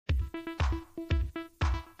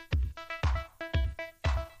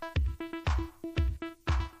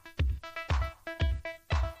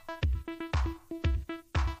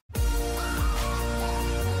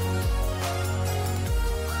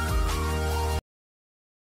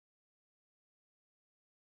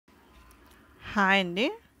Hi అండి.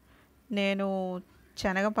 నేను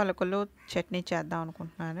శనగ పలుకులు చట్నీ చేద్దాం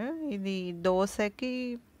అనుకుంటున్నాను. ఇది దోసకి,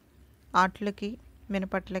 అట్లకి,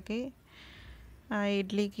 మినపట్లకి,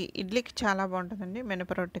 ఇడ్లీకి చాలా బాగుంటుందండి.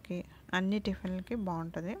 మినప రొట్టెకి, అన్ని టిఫిన్లకి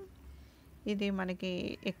బాగుంటుంది. ఇది మనకి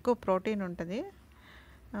ఎక్కువ ప్రోటీన్ ఉంటుంది.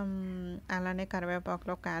 అలానే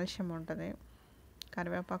కరివేపాకులో కాల్షియం ఉంటుంది.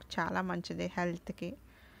 కరివేపాకు చాలా మంచిది హెల్త్కి.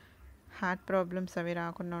 హార్ట్ ప్రాబ్లమ్స్ అవి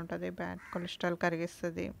రాకుండా ఉంటుంది. Bad cholesterol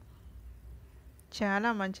కరిగిస్తుంది. చాలా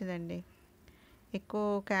మంచిదండి. ఎక్కువ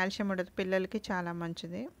కాల్షియం ఉండదు, పిల్లలకి చాలా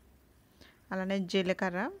మంచిది. అలానే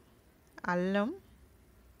జీలకర్ర, అల్లం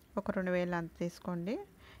ఒక 2 వేలు అంత తీసుకోండి.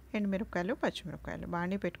 ఎండుమిరపకాయలు, పచ్చిమిరపకాయలు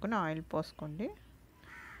బాండీ పెట్టుకుని ఆయిల్ పోసుకోండి.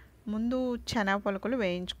 ముందు శనగ పలుకులు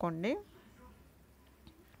వేయించుకోండి.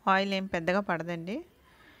 ఆయిల్ ఏం పెద్దగా పడదండి,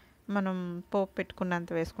 మనం పోపు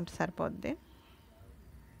పెట్టుకున్నంత వేసుకుంటే సరిపోద్ది.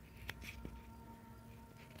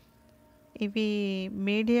 ఇవి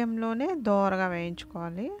మీడియంలోనే దోరగా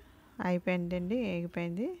వేయించుకోవాలి. అయిపోయిందండి,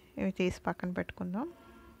 ఏగిపోయింది. ఇవి తీసి పక్కన పెట్టుకుందాం.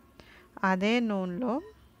 అదే నూనెలో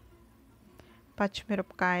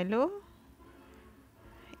పచ్చిమిరపకాయలు,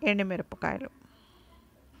 ఎండుమిరపకాయలు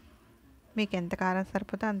మీకు ఎంత కారం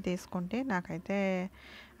సరిపోతే అంత తీసుకోండి. నాకైతే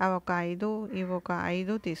అవి ఒక 5, ఇవి ఒక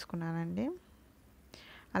 5 తీసుకున్నానండి.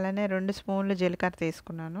 అలానే 2 స్పూన్లు జీలకర్ర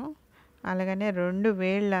తీసుకున్నాను. అలాగనే 2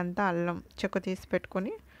 వేళ్ళంతా అల్లం చెక్కు తీసి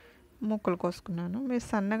పెట్టుకొని ముక్కలు కోసుకున్నాను. మీరు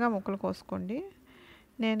సన్నగా ముక్కలు కోసుకోండి.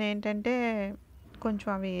 నేనేంటంటే కొంచెం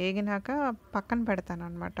అవి ఏగినాక పక్కన పెడతాను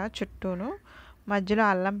అనమాట. చుట్టూను మధ్యలో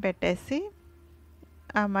అల్లం పెట్టేసి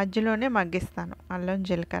ఆ మధ్యలోనే మగ్గిస్తాను అల్లం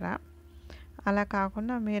జీలకర్ర. అలా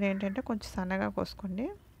కాకుండా మీరేంటంటే కొంచెం సన్నగా కోసుకోండి,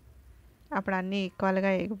 అప్పుడు అన్నీ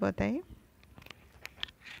ఈక్వల్గా ఏగిపోతాయి.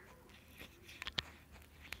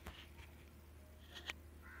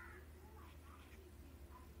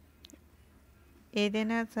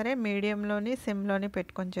 ఏదైనా సరే మీడియంలోని సిమ్లోని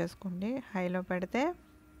పెట్టుకొని చేసుకోండి. హైలో పెడితే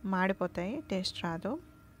మాడిపోతాయి, టేస్ట్ రాదు.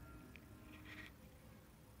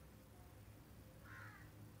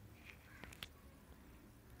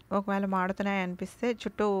 ఒకవేళ మాడుతున్నాయి అనిపిస్తే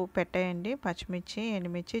చుట్టూ పెట్టేయండి. పచ్చిమిర్చి,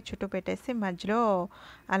 ఎండుమిర్చి చుట్టూ పెట్టేసి మధ్యలో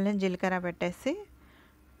అల్లం జీలకర్ర పెట్టేసి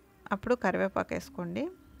అప్పుడు కరివేపాకు వేసుకోండి.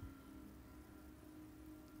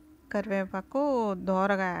 కరివేపాకు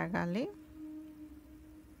దోరగా ఆగాలి.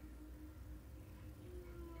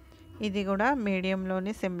 ఇది కూడా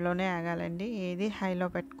మీడియంలోని సిమ్లోనే ఆగాలండి, ఏది హైలో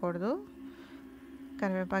పెట్టకూడదు.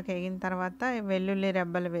 కరివేపాకు వేగిన తర్వాత వెల్లుల్లి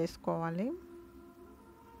రెబ్బలు వేసుకోవాలి.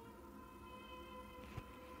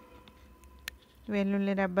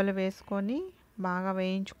 వెల్లుల్లి రెబ్బలు వేసుకొని బాగా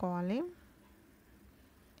వేయించుకోవాలి.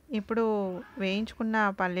 ఇప్పుడు వేయించుకున్న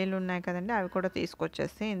పల్లీలు ఉన్నాయి కదండి, అవి కూడా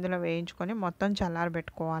తీసుకొచ్చేసి ఇందులో వేయించుకొని మొత్తం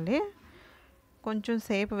చల్లారబెట్టుకోవాలి. కొంచెం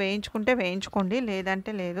సేపు వేయించుకోండి,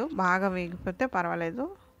 లేదంటే లేదు. బాగా వేగిపోతే పర్వాలేదు.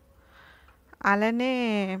 అలానే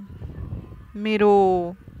మీరు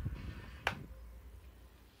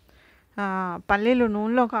పల్లీలు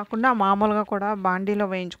నూనెలో కాకుండా మామూలుగా కూడా బాండీలో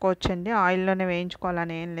వేయించుకోవచ్చండి. ఆయిల్లోనే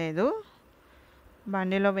వేయించుకోవాలని ఏం లేదు.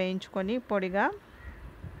 బాండీలో వేయించుకొని పొడిగా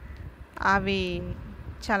అవి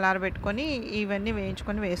చల్లారబెట్టుకొని ఇవన్నీ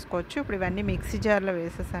వేయించుకొని వేసుకోవచ్చు. ఇప్పుడు ఇవన్నీ మిక్సీ జార్లో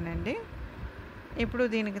వేసేసానండి. ఇప్పుడు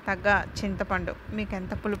దీనికి తగ్గ చింతపండు మీకు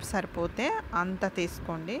ఎంత పులుపు సరిపోతే అంత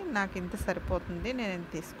తీసుకోండి. నాకు ఇంత సరిపోతుంది, నేను ఇంత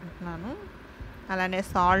తీసుకుంటున్నాను. అలానే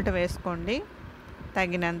సాల్ట్ వేసుకోండి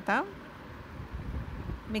తగినంత.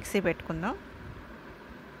 మిక్సీ పెట్టుకుందాం.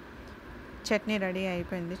 చట్నీ రెడీ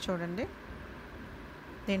అయిపోయింది చూడండి.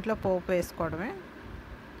 దీంట్లో పోపు వేసుకోవడమే.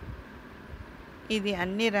 ఇది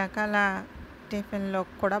అన్ని రకాల టిఫిన్లో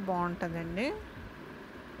కూడా బాగుంటుందండి.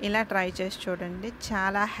 ఇలా ట్రై చేసి చూడండి.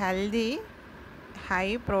 చాలా హెల్దీ, హై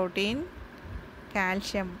ప్రోటీన్,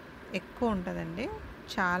 కాల్షియం ఎక్కువ ఉంటుందండి.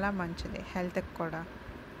 చాలా మంచిది హెల్త్కి కూడా.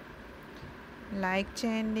 లైక్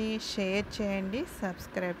చేయండి, షేర్ చేయండి,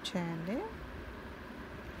 సబ్స్క్రైబ్ చేయండి.